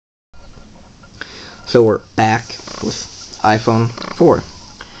So we're back with iPhone 4.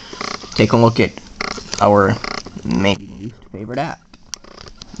 Take a look at our maybe least favorite app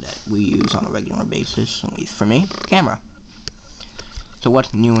that we use on a regular basis, at least for me, camera. So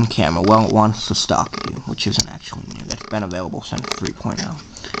what's new in camera? Well, it wants to stock view, which isn't actually new. That's been available since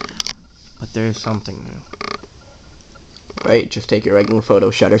 3.0. But there is something new. Right, just take your regular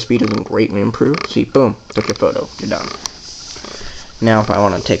photo. Shutter speed isn't greatly improved. See, boom, took your photo. You're done. Now, if I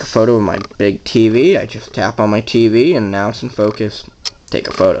want to take a photo of my big TV, I just tap on my TV, and now it's in focus. Take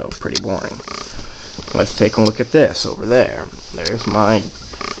a photo. Pretty boring. Let's take a look at this over there. There's my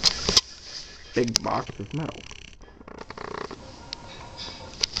big box of metal.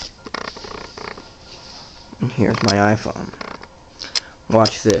 And here's my iPhone.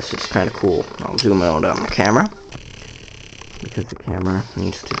 Watch this. It's kind of cool. I'll zoom out on the camera, because the camera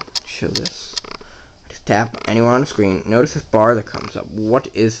needs to show this. Just tap anywhere on the screen. Notice this bar that comes up.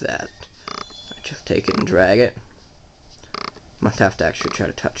 What is that? I just take it and drag it. Must have to actually try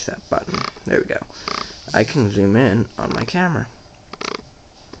to touch that button. There we go. I can zoom in on my camera.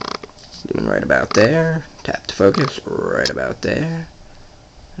 Zoom in right about there. Tap to focus right about there.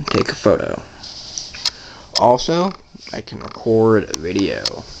 And take a photo. Also, I can record a video.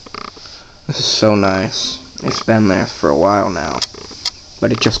 This is so nice. It's been there for a while now,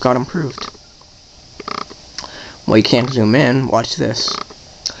 but it just got improved. Well, you can't zoom in. Watch this.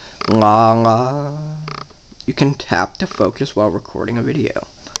 La la. You can tap to focus while recording a video.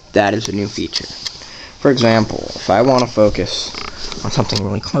 That is a new feature. For example, if I want to focus on something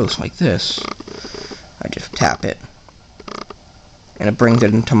really close like this, I just tap it, and it brings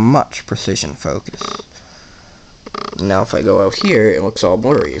it into much precision focus. Now if I go out here, it looks all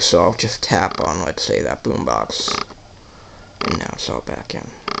blurry, so I'll just tap on, let's say, that boombox, and now it's all back in.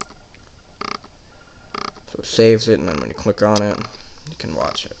 So it saves it, and then when you click on it, you can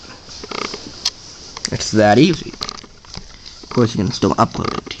watch it. It's that easy. Of course, you can still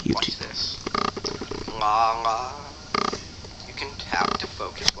upload it to YouTube. Watch this. La la. You can tap to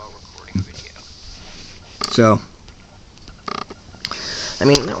focus while recording a video. So, I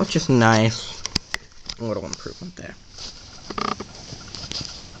mean, that was just nice. A little improvement there.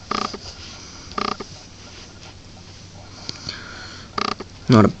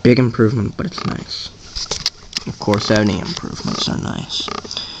 Not a big improvement, but it's nice. Of course, any improvements are nice.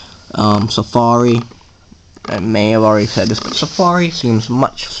 Safari, I may have already said this, but Safari seems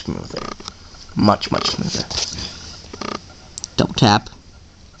much smoother. Much smoother. Double tap.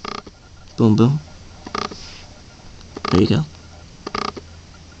 Boom, boom. There you go.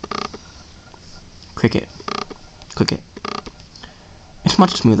 Click it. Click it. It's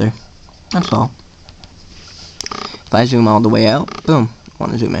much smoother. That's all. If I zoom all the way out, boom.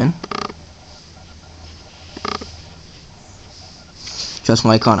 Want to zoom in? Just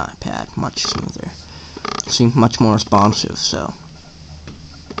like on iPad, much smoother. Seems much more responsive, so.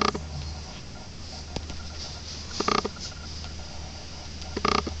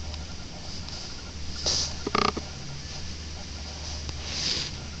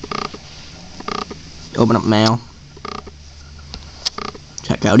 Open up mail.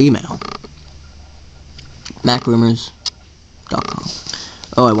 Check out email. MacRumors.com.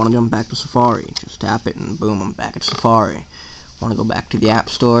 Oh, I want to jump back to Safari. Just tap it and boom, I'm back at Safari. Want to go back to the App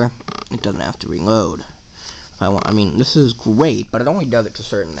Store? It doesn't have to reload. If I want, I mean, this is great, but it only does it to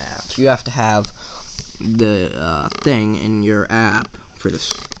certain apps. You have to have the thing in your app for this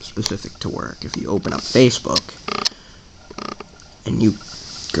specific to work. If you open up Facebook and you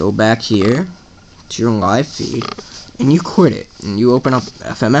go back here to your live feed and you quit it and you open up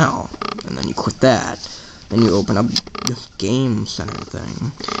FML and then you quit that and you open up this game center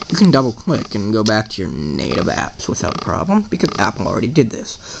thing, you can double click and go back to your native apps without a problem, because Apple already did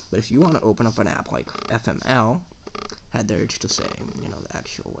this. But if you want to open up an app like FML, had the urge to say, you know, the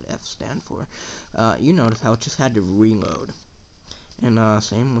actual what F stand for, you notice how it just had to reload. And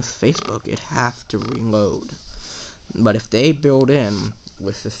same with Facebook, it have to reload. But if they build in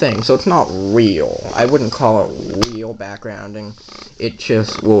with the thing, so it's not real. I wouldn't call it real backgrounding. It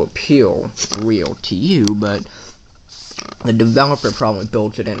just will appeal real to you, but the developer probably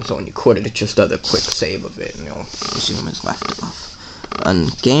builds it in, so when you quit it, it just does a quick save of it, and you'll assume it's left off.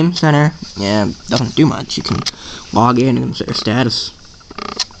 And Game Center, yeah, doesn't do much. You can log in and say your status.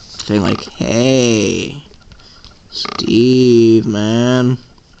 Say like, hey, Steve, man.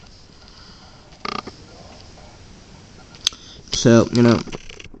 So, you know,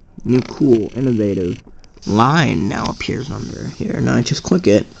 new cool, innovative line now appears under here. Now I just click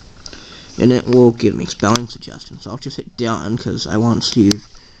it, and it will give me spelling suggestions. So I'll just hit done, because I want Steve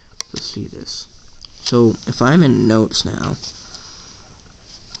to see this. So if I'm in notes now,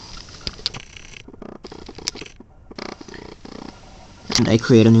 and I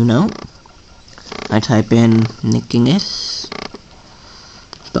create a new note. I type in nickiness,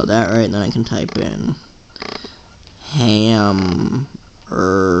 spell that right, and then I can type in hamburger.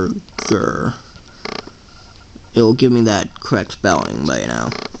 It'll give me that correct spelling by now.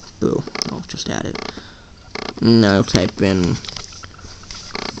 Boo, I'll just add it. And I'll type in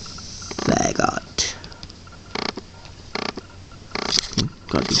faggot.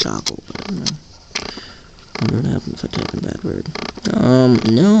 Gotta be double, but I wonder what happens if I type in a bad word.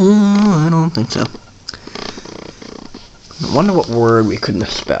 No, I don't think so. I wonder what word we could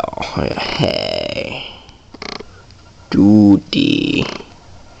misspell. Hey. Duty.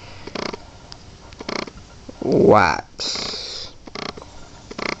 Wax.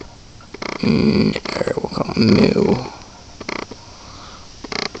 We'll call Moo.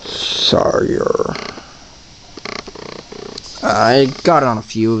 Sawyer. I got it on a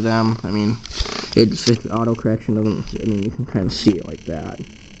few of them. I mean, it's just autocorrection doesn't, I mean, you can kind of see it like that.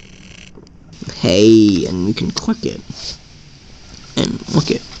 Hey, and you can click it. And look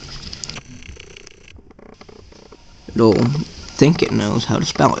it. It'll think it knows how to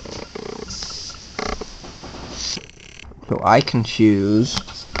spell it. So I can choose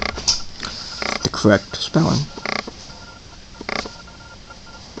the correct spelling.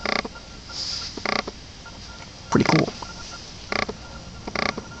 Pretty cool.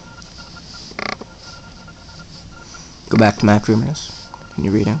 Go back to Macrumors. Can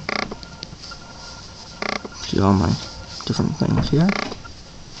you read it? See all my different things here.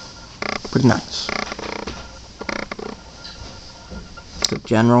 Pretty nice. So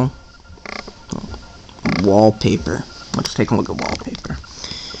general. Wallpaper. Let's take a look at wallpaper.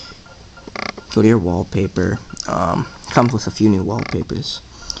 Go to your wallpaper. Comes with a few new wallpapers.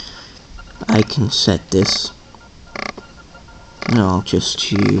 I can set this. No, I'll just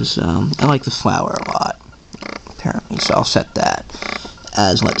choose. I like this flower a lot, apparently, so I'll set that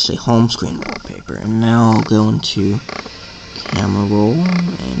as, let's say, home screen wallpaper. And now I'll go into camera roll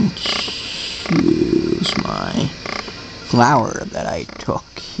and choose my flower that I took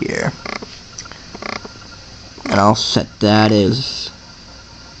here. And I'll set that as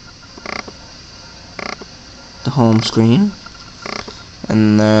the home screen.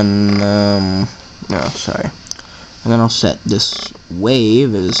 And then, no, sorry. And then I'll set this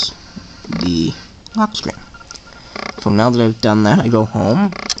wave as the lock screen. So now that I've done that, I go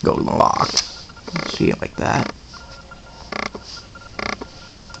home, go to the lock. See it like that.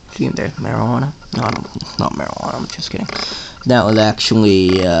 See it there, marijuana? No, it's not marijuana, I'm just kidding. That was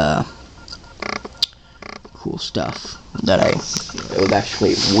actually, cool stuff that it was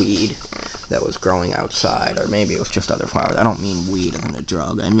actually weed that was growing outside, or maybe it was just other flowers. I don't mean weed as in a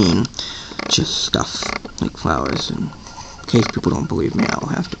drug, I mean just stuff like flowers. And in case people don't believe me, I'll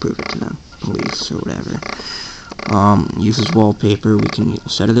have to prove it to them, police or whatever. Uses wallpaper. We can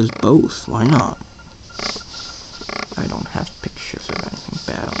set it as both. Why not? I don't have pictures of anything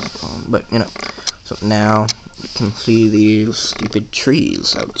bad on my phone, but you know. So now you can see these stupid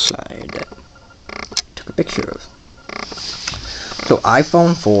trees outside that I took a picture of. So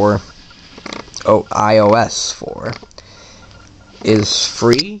iPhone 4, iOS 4 is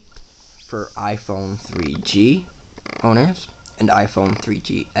free for iPhone 3G owners and iPhone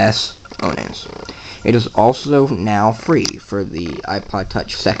 3GS owners. It is also now free for the iPod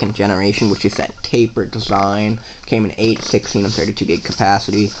Touch 2nd generation, which is that tapered design, came in 8, 16, and 32 gig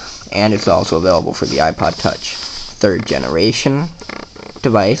capacity, and it's also available for the iPod Touch 3rd generation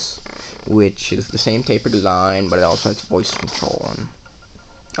device, which is the same tapered design, but it also has voice control and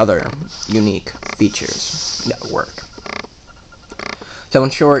other unique features that work. So in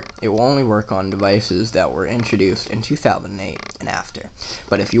short, it will only work on devices that were introduced in 2008 and after.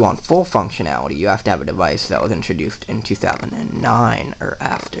 But if you want full functionality, you have to have a device that was introduced in 2009 or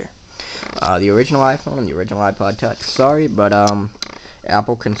after. The original iPhone and the original iPod Touch, sorry, but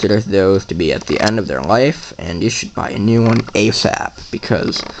Apple considers those to be at the end of their life, and you should buy a new one ASAP,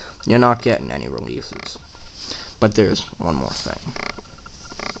 because you're not getting any releases. But there's one more thing.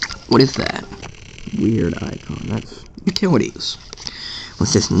 What is that weird icon? That's utilities.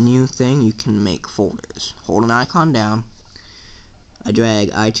 With this new thing, you can make folders. Hold an icon down. I drag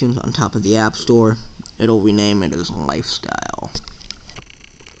iTunes on top of the App Store. It'll rename it as Lifestyle.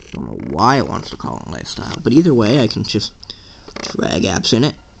 I don't know why it wants to call it Lifestyle, but either way, I can just drag apps in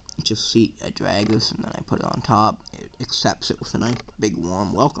it. Just see, I drag this and then I put it on top. It accepts it with a nice big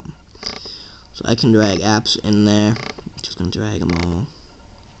warm welcome. So I can drag apps in there. Just gonna drag them all.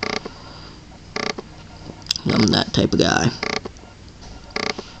 I'm that type of guy.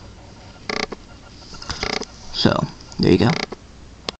 So, there you go.